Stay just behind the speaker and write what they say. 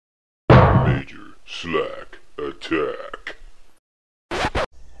Major Slack Attack.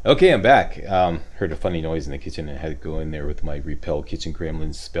 Okay, I'm back. Heard a funny noise in the kitchen and had to go in there with my repel kitchen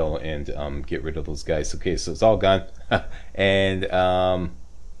gremlins spell and get rid of those guys. Okay, so it's all gone. And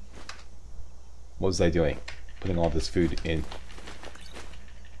what was I doing? Putting all this food in.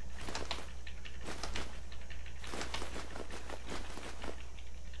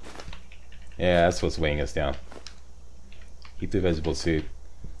 Yeah, that's what's weighing us down. Keep the vegetables food.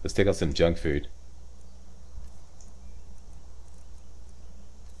 Let's take out some junk food.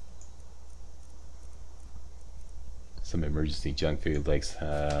 Some emergency junk food like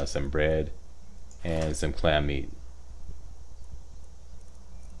some bread and some clam meat.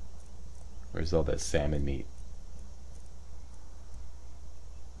 Where's all that salmon meat?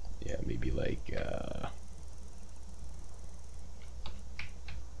 Yeah, maybe like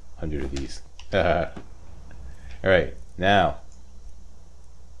 100 of these. Alright, now.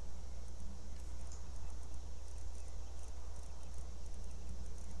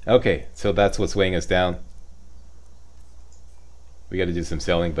 Okay, so that's what's weighing us down. We got to do some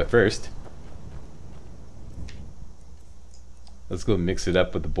selling, but first, let's go mix it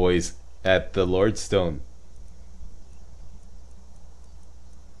up with the boys at the Lordstone.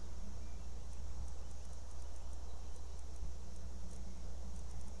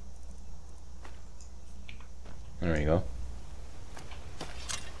 There we go.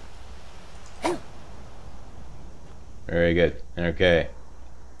 Very good. Okay.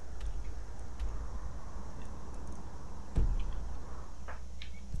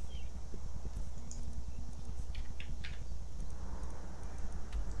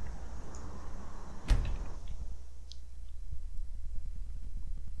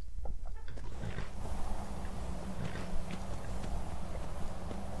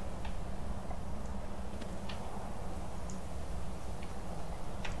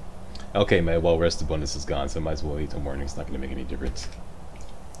 Okay, my well-rested bonus is gone, so I might as well wait till morning. It's not going to make any difference.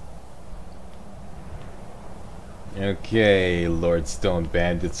 Okay, Lordstone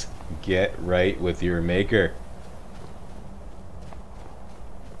bandits, get right with your maker.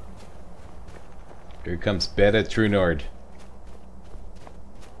 Here comes Beta True Nord.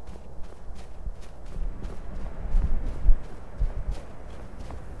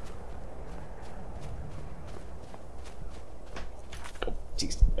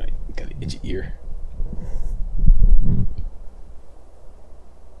 Ear.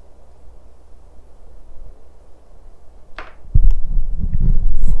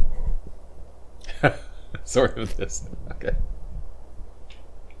 Sort of this. Okay.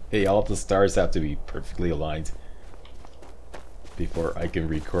 Hey, all the stars have to be perfectly aligned before I can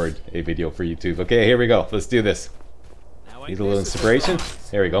record a video for YouTube. Okay, here we go. Let's do this. Need a little inspiration?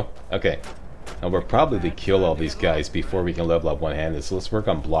 There we go. Okay. Now we'll probably kill all these guys before we can level up one-handed, so let's work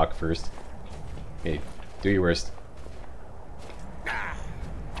on block first. Okay, do your worst.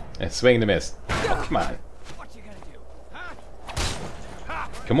 And swing and a miss. Oh, come on.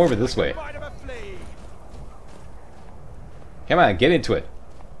 Come over this way. Come on, get into it.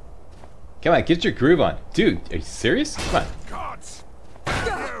 Come on, get your groove on. Dude, are you serious? Come on.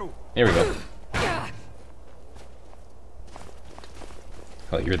 There we go.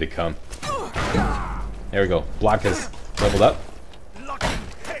 Oh, here they come. There we go. Block has leveled up.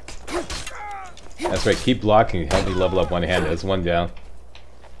 That's right, keep blocking. Help me level up one-handed. That's one down.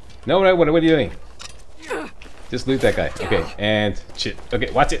 No, what are you doing? Just loot that guy. Okay, and shit. Okay,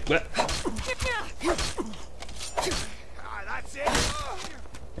 watch it.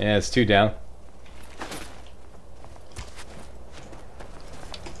 Yeah, it's two down.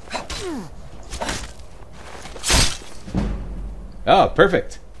 Oh,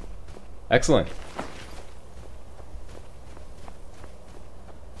 perfect. Excellent.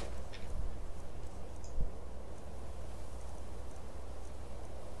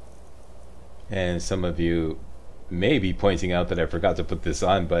 And some of you may be pointing out that I forgot to put this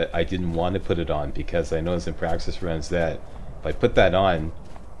on, but I didn't want to put it on because I noticed in practice runs that if I put that on,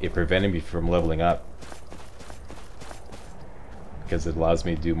 it prevented me from leveling up because it allows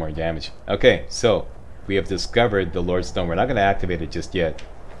me to do more damage. Okay, so we have discovered the Lordstone. We're not going to activate it just yet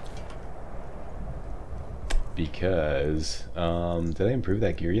because did I improve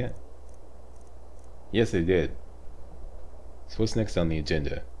that gear yet? Yes, I did. So what's next on the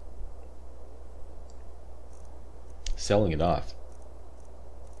agenda? Selling it off.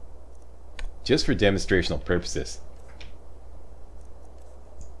 Just for demonstrational purposes.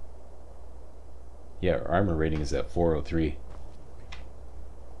 Yeah, our armor rating is at 403.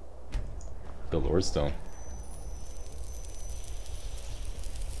 The Lordstone.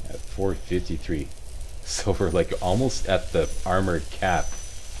 At 453. So we're like almost at the armor cap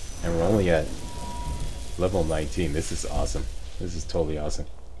And we're only at level 19. This is awesome. This is totally awesome.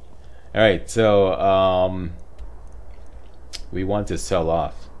 Alright, so we want to sell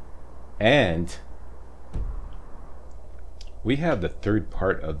off. And we have the third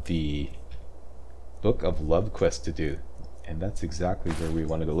part of the Book of Love quest to do. And that's exactly where we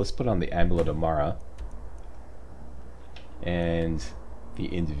want to go. Let's put on the Amulet of Mara. And the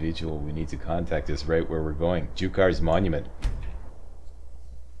individual we need to contact is right where we're going. Jukar's Monument.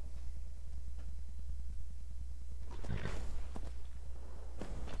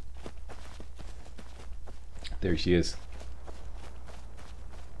 There she is.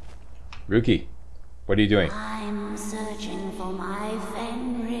 Rookie, what are you doing? I'm searching for my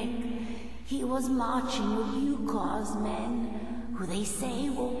Fenric. He was marching with Yukar's men, who they say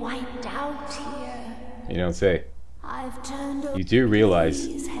were wiped out here. You don't say. I've turned over. You do realize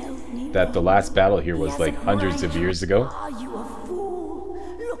that the last battle here was like hundreds of years ago? Are you a fool?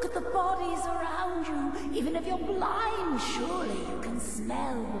 Look at the bodies around you. Even if you're blind, surely you can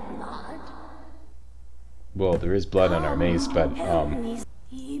smell the blood. Well, there is blood on our mace, but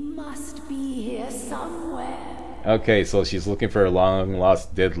He must be here somewhere. okay, so she's looking for a long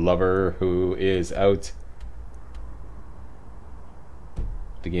lost dead lover who is out.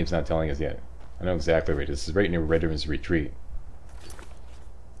 The game's not telling us yet. I know exactly where it is. This is right near Redderman's Retreat.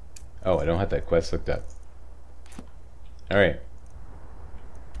 Oh, I don't have that quest looked up. Alright.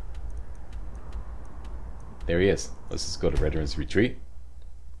 There he is. Let's just go to Redderman's Retreat.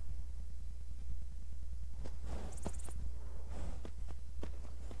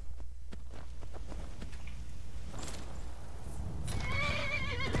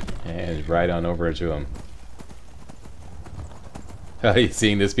 And ride on over to him. Are you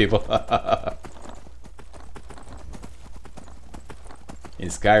seeing this, people? In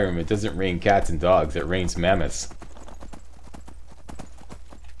Skyrim, it doesn't rain cats and dogs, it rains mammoths.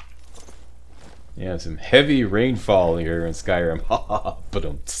 Yeah, some heavy rainfall here in Skyrim. But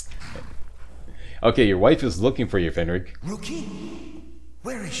okay, your wife is looking for you, Fenric. Rookie?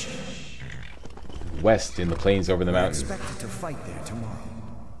 Where is she? West, in the plains over the mountains. Expected to fight there tomorrow.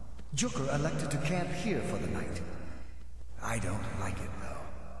 Juker elected to camp here for the night. I don't like it, though.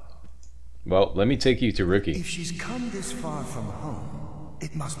 Well, let me take you to Rookie. If she's come this far from home,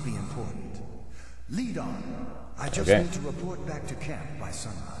 it must be important. Lead on. I just need to report back to camp by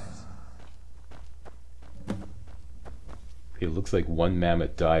sunrise. It looks like one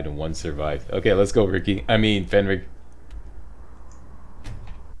mammoth died and one survived. Okay, let's go, Ricky. I mean, Fenric.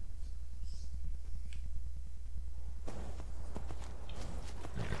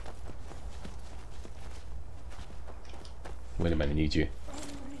 Wait a minute, I need you.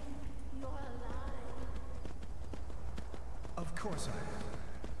 Of course I am.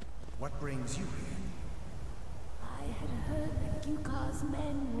 What brings you here? I had heard that Yukar's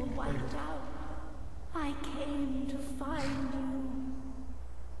men were wiped out. I came to find you.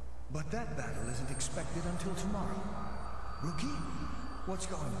 But that battle isn't expected until tomorrow. Rookie, what's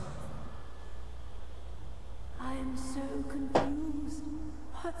going on? I'm so confused.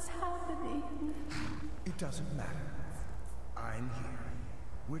 What's happening? It doesn't matter. I'm here.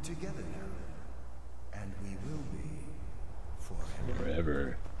 We're together now. And we will be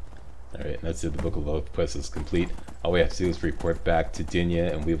forever. Alright, that's it. The Book of Love quest is complete. All we have to do is report back to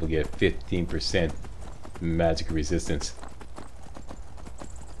Dinya and we will get 15% magic resistance.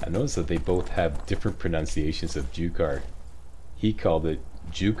 I noticed that they both have different pronunciations of Jukar. He called it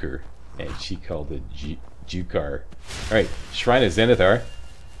Juker and she called it Jukar. Alright, Shrine of Zenithar.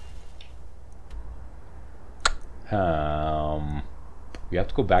 We have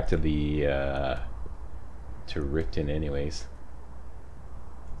to go back to the to Riften anyways.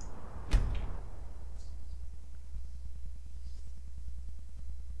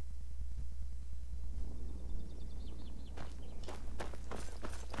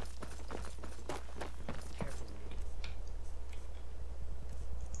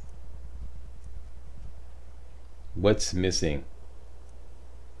 What's missing?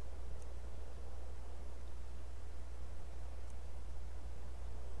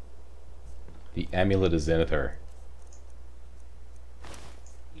 The Amulet of Zenithar.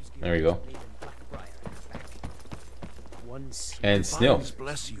 There we go. And Snill.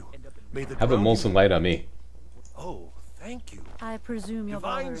 Have a molten light on me. Oh, thank you. I presume you're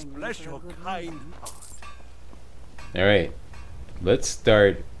Divines bothering me bless for a your good kind reason. heart. Alright. Let's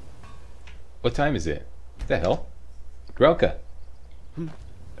start. What time is it? What the hell? Grelka.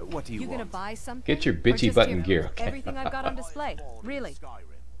 What do you You want? gonna buy something? Get your Or bitchy just button your- gear. Okay. Everything I've got on display. Really?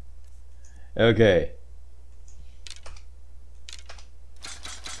 Okay.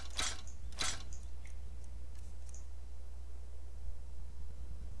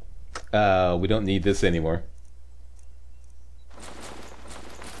 We don't need this anymore.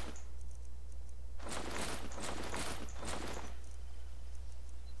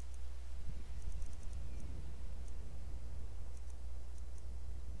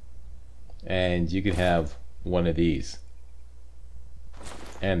 And you can have one of these.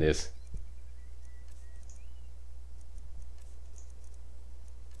 And this.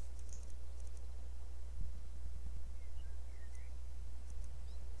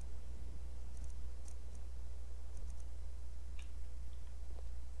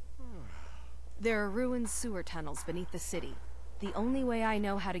 There are ruined sewer tunnels beneath the city. The only way I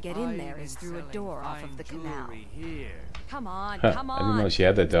know how to get in there is through a door off of the canal. Come on, come on. I didn't know she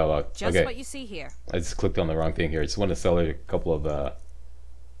had that dialogue. Just okay. what you see here. I just clicked on the wrong thing here. I just want to sell her a couple of,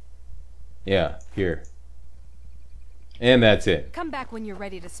 yeah, here. And that's it. Come back when you're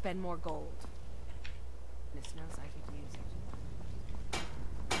ready to spend more gold. Goodness knows I could use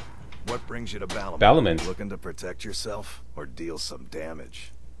it. What brings you to Balamant? Balamant. Looking to protect yourself or deal some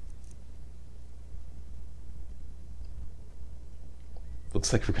damage?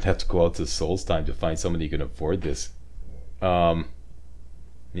 Looks like we're gonna have to go out to Solstheim to find somebody who can afford this.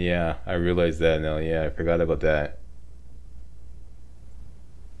 Yeah, I realized that now. Yeah, I forgot about that.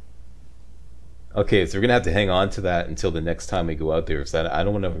 Okay, so we're gonna have to hang on to that until the next time we go out there. So I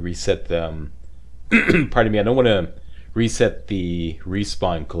don't want to reset them. Pardon me, I don't want to reset the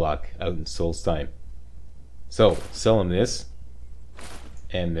respawn clock out in Solstheim. So sell them this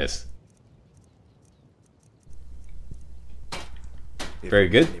and this. Very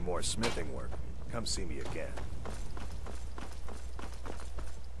good. Any more smithing work? Come see me again.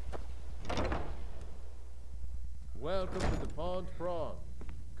 Welcome to the Pond Prawn.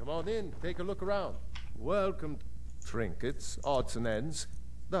 Come on in, take a look around. Welcome. Trinkets, odds and ends,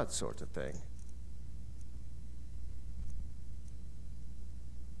 that sort of thing.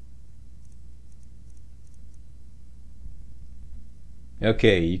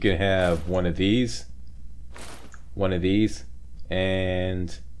 Okay, you can have one of these,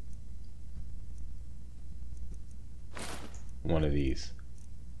 and one of these.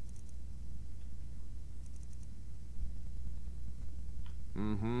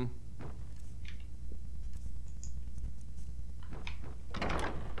 Mm-hmm.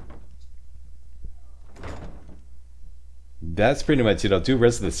 That's pretty much it. I'll do the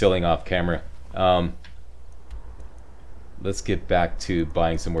rest of the selling off camera. Let's get back to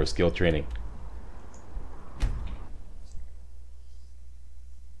buying some more skill training.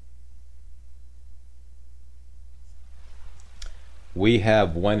 We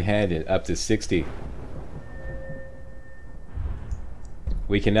have one-handed up to 60.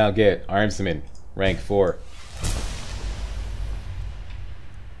 We can now get Armsman, rank 4.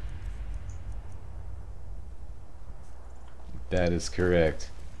 That is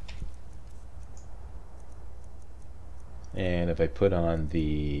correct. And if I put on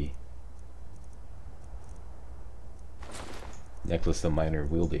the necklace of minor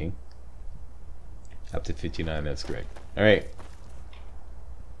wielding, up to 59, that's correct. Alright.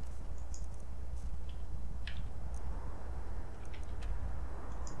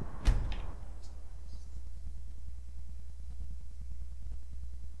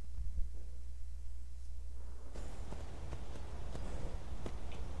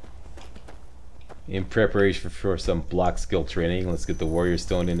 In preparation for some block skill training, let's get the warrior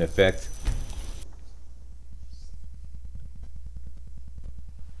stone in effect.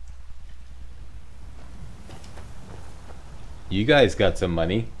 You guys got some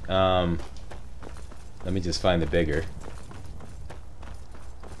money. Let me just find the beggar.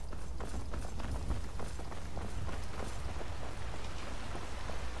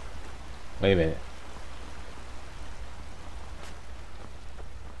 Wait a minute.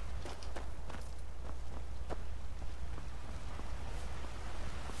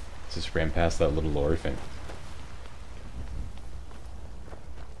 Just ran past that little orphan.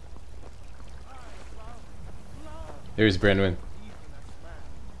 There's Brenwyn.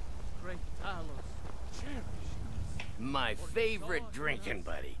 My favorite drinking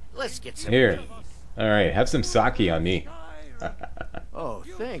buddy. Let's get some Here. tea. Alright, have some sake on me. Oh,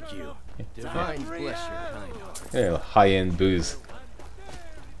 thank you. Divine bless your kind heart. Yeah, high-end booze.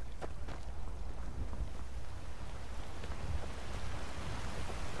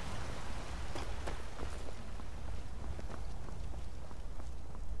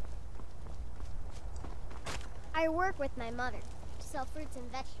 I work with my mother to sell fruits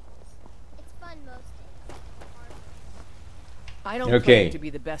and vegetables. It's fun most days. I don't claim to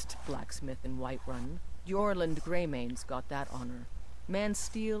be the best blacksmith in Whiterun. Jorland Greymane's got that honor. Man's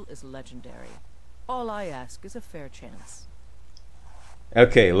steel is legendary. All I ask is a fair chance.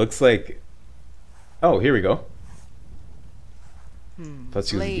 Okay, looks like... Oh, here we go.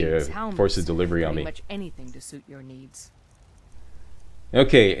 Let's use force of delivery on me. Pretty much anything to suit your needs.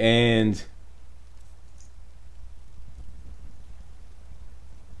 Okay, and...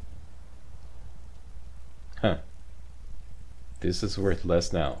 Huh. This is worth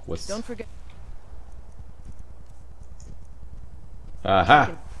less now. What's... Don't forget...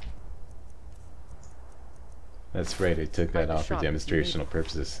 Aha! That's right, I took that off for demonstrational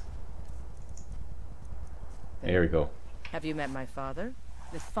purposes. There we go. Have you met my father?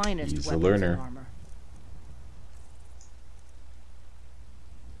 The finest He's a weapons learner. and armor.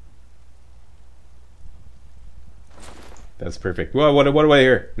 That's perfect. Whoa, what do I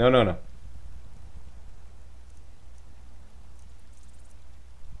hear? No, no, no.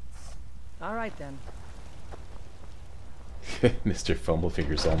 All right then. Mr.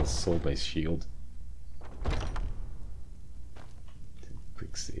 Fumblefingers almost sold my shield.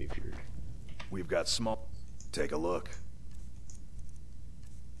 Quick save here. We've got small. Take a look.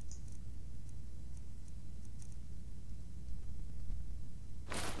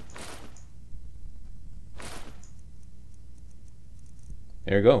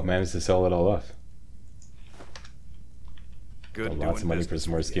 There we go. Managed to sell it all off. Good. Lots of money for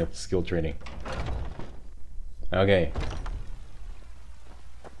some more skill training. Okay.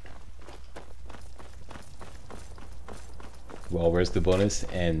 Well, where's the bonus?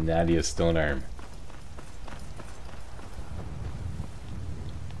 And Nadia's stone arm.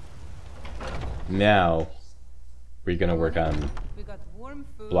 Now we're gonna work on we got warm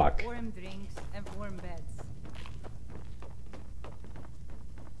food, block. warm drinks, and warm beds.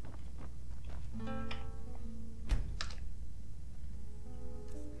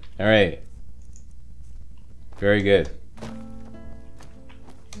 All right. Very good.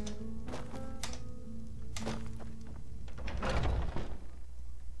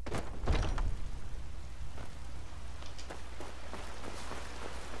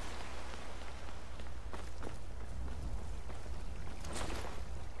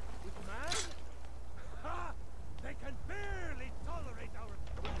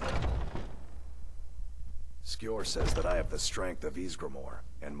 Skjor says that I have the strength of Ysgramor,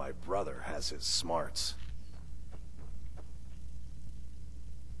 and my brother has his smarts.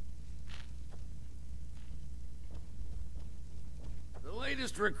 The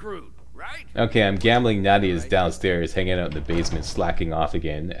latest recruit, right? Okay, I'm gambling Nadia's downstairs, hanging out in the basement, slacking off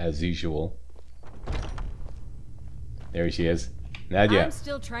again, as usual. There she is. Nadia. I'm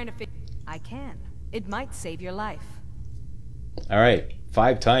still trying to figure... I can. It might save your life. Alright,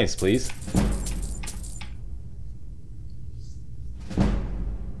 5 times, please.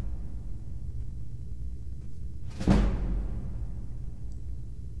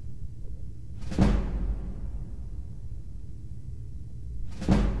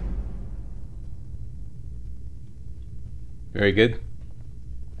 Very good.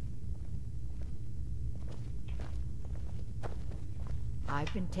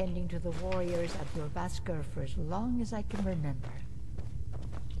 I've been tending to the warriors at Jorvaskr for as long as I can remember.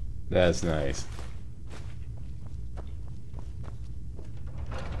 That's nice.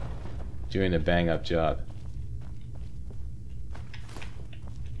 Doing a bang-up job.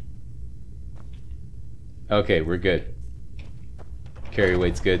 Okay, we're good. Carry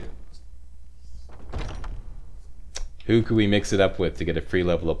weight's good. Who could we mix it up with to get a free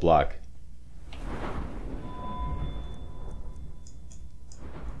level of block?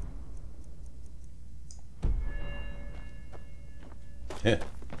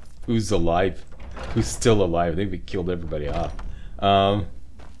 Who's alive? Who's still alive? I think we killed everybody off.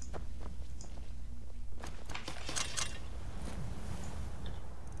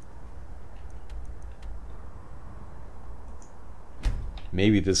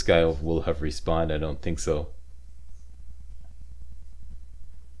 Maybe this guy will have respawned. I don't think so.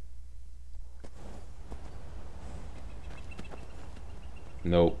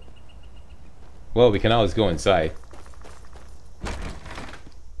 Nope. Well, we can always go inside.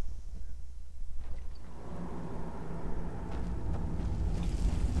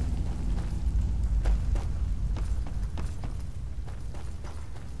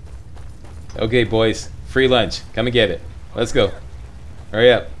 Okay, boys. Free lunch. Come and get it. Let's go.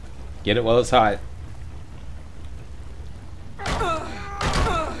 Hurry up. Get it while it's hot.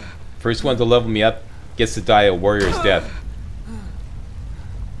 First one to level me up gets to die a warrior's death.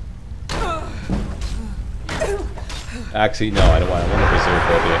 Actually, no, I don't want to preserve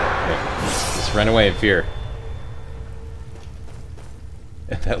both of you. Okay. Just run away in fear.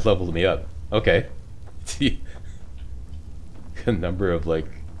 And that leveled me up. Okay. A number of, like,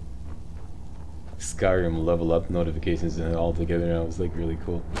 Skyrim level up notifications and all together now. It was like really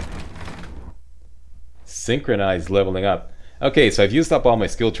cool. Synchronized leveling up. Okay, so I've used up all my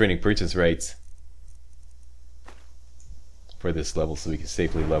skill training purchase rights for this level so we can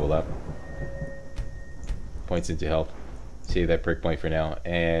safely level up. Points into health. Save that perk point for now.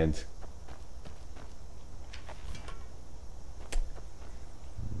 And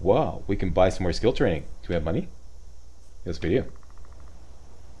wow, we can buy some more skill training. Do we have money? Yes, we do.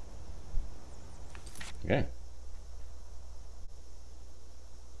 Okay.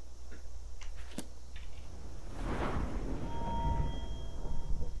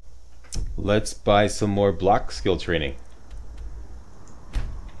 Let's buy some more block skill training.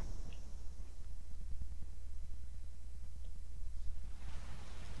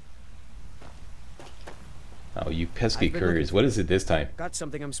 Oh, you pesky couriers. What is it this time? Got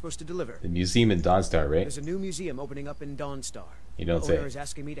something I'm supposed to deliver. The museum in Dawnstar, right? There's a new museum opening up in Dawnstar. You don't say. The owner is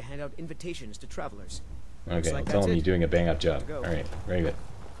asking me to hand out invitations to travelers. Okay, I'll tell him you're doing a bang-up job. Alright, very good.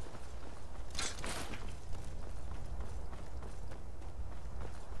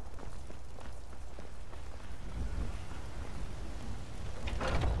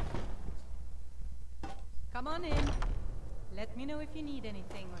 Come on in. Let me know if you need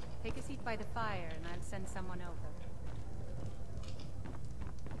anything, or take a seat by the fire and I'll send someone over.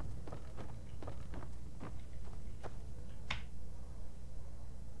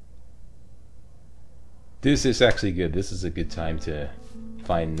 This is actually good. This is a good time to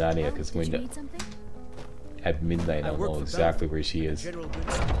find Nadia, because when at midnight I'll know exactly where she is.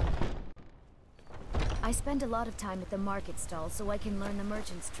 I spend a lot of time at the market stall so I can learn the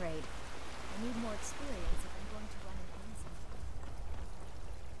merchant's trade. I need more experience if I'm going to run an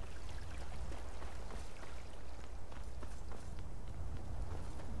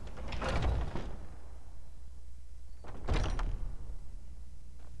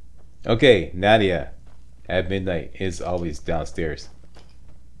innocent. Okay, Nadia at midnight is always downstairs.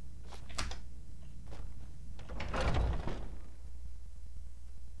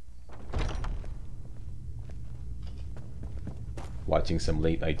 Watching some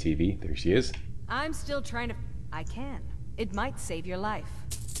late night TV. There she is. I'm still trying to... I can. It might save your life.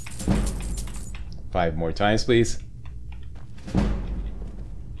 5 more times, please.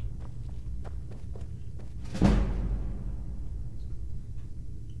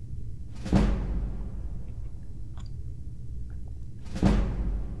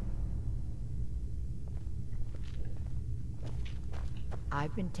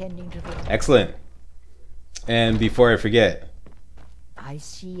 I've been tending to the... Excellent. And before I forget, I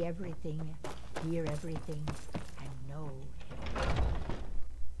see everything, hear everything, and know everything.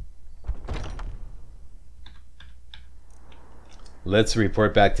 let's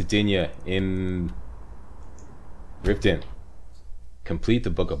report back to Dinya in Riften. Complete the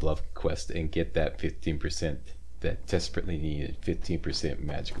Book of Love quest and get that 15%, that desperately needed 15%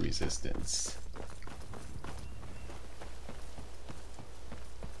 magic resistance.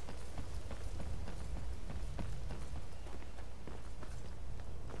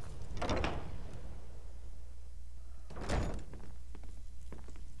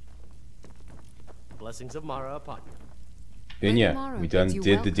 Blessings of Mara upon you. Dinya, we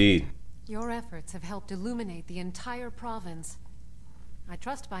did the deed. Your efforts have helped illuminate the entire province. I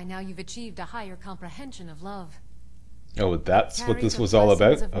trust by now you've achieved a higher comprehension of love. Oh, that's what this was all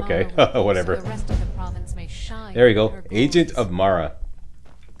about? Okay, whatever. So the rest of the province may shine. There we go. Agent of Mara.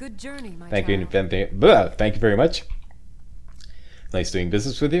 Good journey, my Thank child. you, thank you very much. Nice doing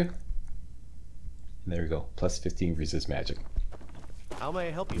business with you. And there we go. Plus 15 resist magic. How may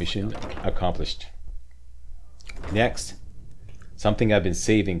I help you? Mission accomplished. Next, something I've been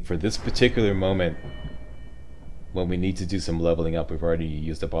saving for this particular moment when we need to do some leveling up. We've already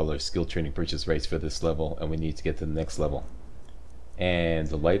used up all our skill training purchase rates for this level, and we need to get to the next level. And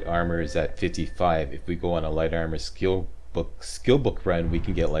the light armor is at 55. If we go on a light armor skill book run, we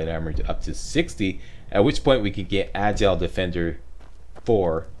can get light armor to up to 60, at which point we can get Agile Defender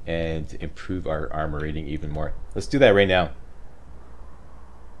 4 and improve our armor rating even more. Let's do that right now.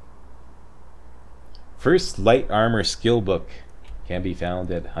 First light armor skill book can be found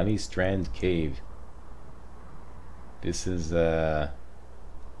at Honey Strand Cave. This is a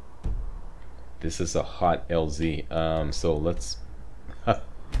hot LZ. So let's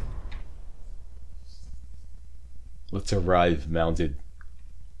let's arrive mounted.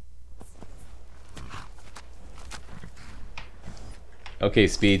 Okay,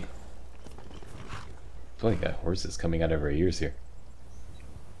 Speed. I feel like got horses coming out of our ears here.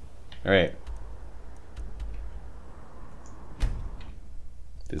 All right.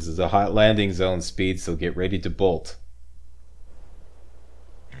 This is a hot landing zone, Speed, so get ready to bolt.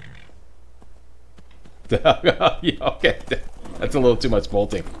 Yeah, okay, that's a little too much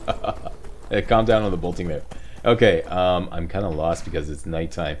bolting. Calm down on the bolting there. Okay, I'm kind of lost because it's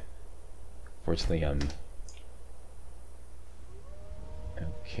nighttime. Fortunately,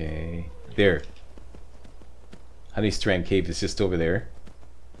 okay, there. Honeystrand Cave is just over there.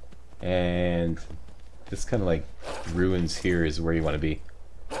 And this kind of like ruins here is where you want to be.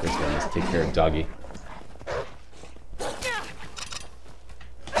 First one, let's take care of Doggy.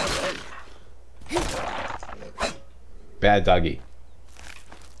 Bad Doggy.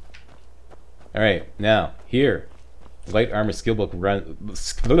 Alright, now, here. Light Armor Skill Book run.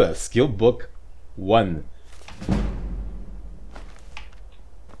 Skill Book 1.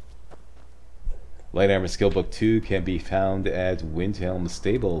 Light Armor Skill Book 2 can be found at Windhelm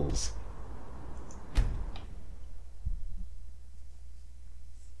Stables.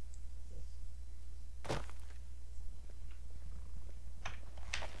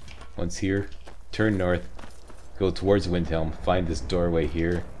 Once here, turn north, go towards Windhelm, find this doorway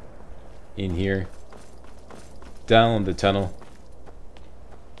here, in here, down the tunnel,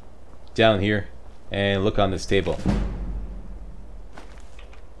 down here, and look on this table.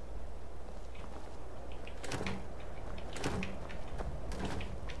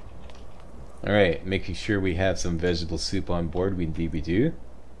 Alright, making sure we have some vegetable soup on board. Indeed we do.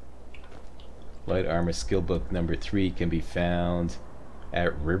 Light Armor Skill Book number 3 can be found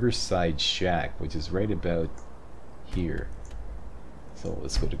at Riverside Shack, which is right about here. So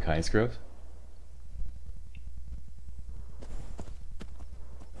let's go to Kynesgrove.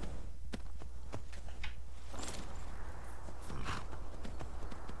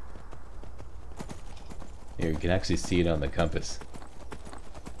 Here, you can actually see it on the compass.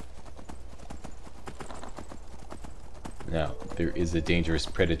 Now, there is a dangerous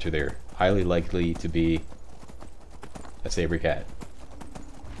predator there. Highly likely to be a saber cat.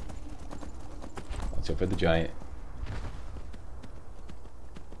 Watch out for the giant.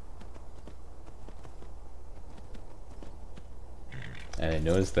 And I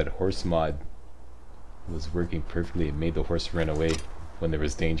noticed that horse mod was working perfectly. It made the horse run away when there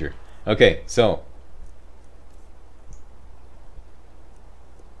was danger. Okay, so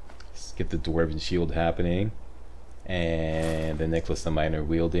let's get the Dwarven Shield happening. And the Necklace of Minor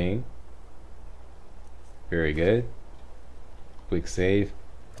Wielding. Very good. Quick save.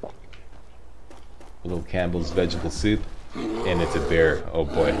 Little Campbell's Vegetable Soup. And it's a bear. Oh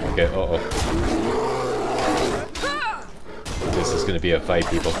boy. Okay, uh-oh. This is going to be a fight,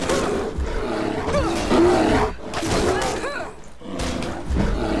 people.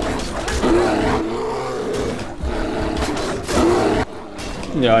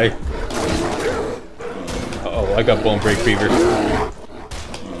 Yeah, I got bone break fever.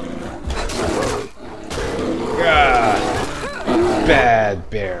 God. Bad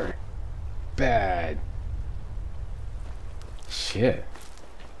bear. Bad. Shit.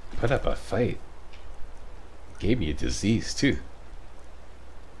 Put up a fight. Gave me a disease too.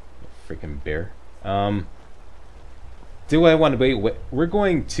 Freaking bear. Do I want to wait? We're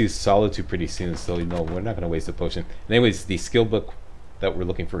going to Solitude pretty soon, so no, we're not going to waste a potion. Anyways, the skill book that we're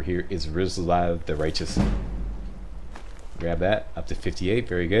looking for here is Rizlav the Righteous. Grab that, up to 58,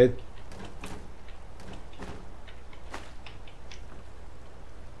 very good.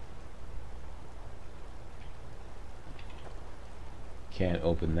 Can't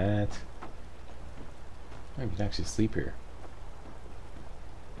open that. I can actually sleep here.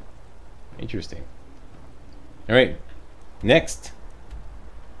 Interesting. Alright, next.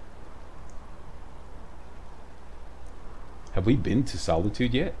 Have we been to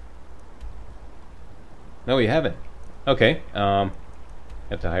Solitude yet? No, we haven't. Okay, have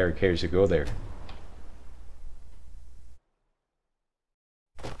to hire a carriage to go there.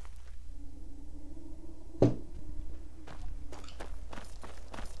 I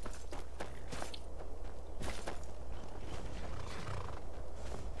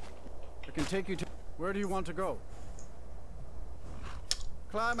can take you to... Where do you want to go?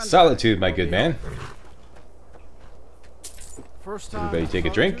 Climb and Solitude, my good man. First time everybody take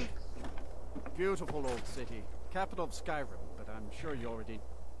a drink. Beautiful old city. Capital of Skyrim, but I'm sure you already...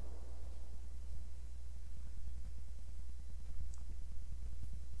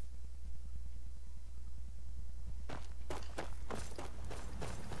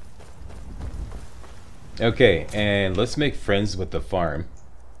 Okay, and let's make friends with the farm.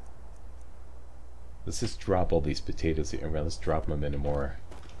 Let's just drop all these potatoes here. Let's drop them into more.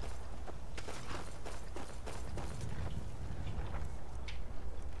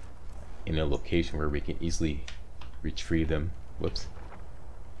 In a location where we can easily retrieve them. Whoops.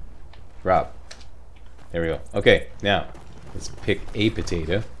 Drop. There we go. Okay, now let's pick a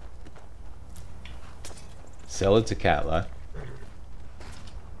potato. sell it to Katla.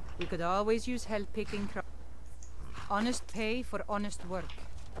 We could always use help picking crops. Honest pay for honest work.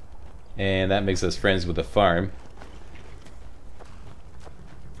 And that makes us friends with the farm.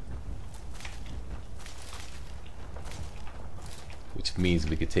 Which means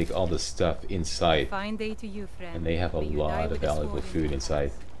we could take all the stuff inside. Fine day to you, friend. And they have a lot of valuable food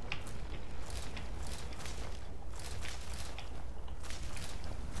inside.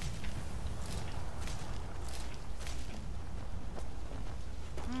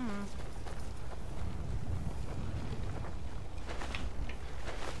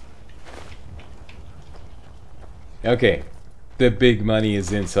 Okay, the big money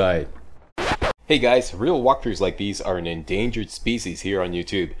is inside. Hey guys, real walkthroughs like these are an endangered species here on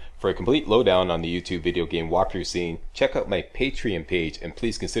YouTube. For a complete lowdown on the YouTube video game walkthrough scene, check out my Patreon page and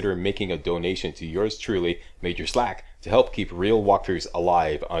please consider making a donation to yours truly, Major Slack, to help keep real walkthroughs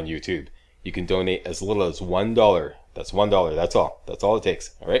alive on YouTube. You can donate as little as $1. That's $1, that's all. That's all it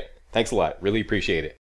takes, alright? Thanks a lot, really appreciate it.